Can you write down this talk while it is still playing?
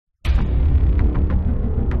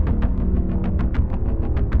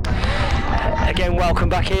welcome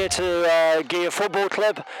back here to Gear Football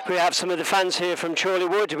Club. We have some of the fans here from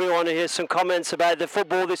Chorleywood. We want to hear some comments about the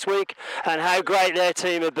football this week and how great their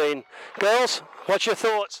team have been. Girls, what's your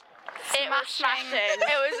thoughts? It was smashing. It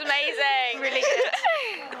was amazing. Really good.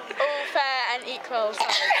 All fair and equal.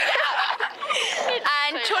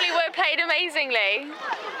 And Chorleywood played amazingly.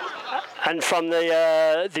 And from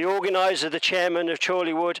the organiser, the chairman of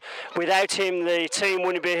Chorleywood, without him the team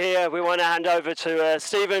wouldn't be here. We want to hand over to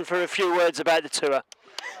Stephen for a few words about the tour.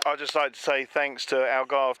 I'd just like to say thanks to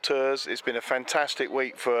Algarve Tours. It's been a fantastic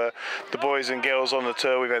week for the boys and girls on the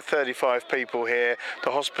tour. We've had 35 people here.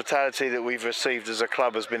 The hospitality that we've received as a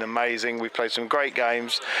club has been amazing. We've played some great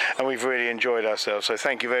games and we've really enjoyed ourselves. So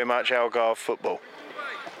thank you very much, Algarve Football.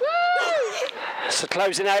 So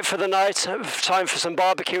closing out for the night, time for some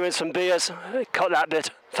barbecue and some beers. Cut that bit.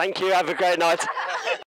 Thank you, have a great night.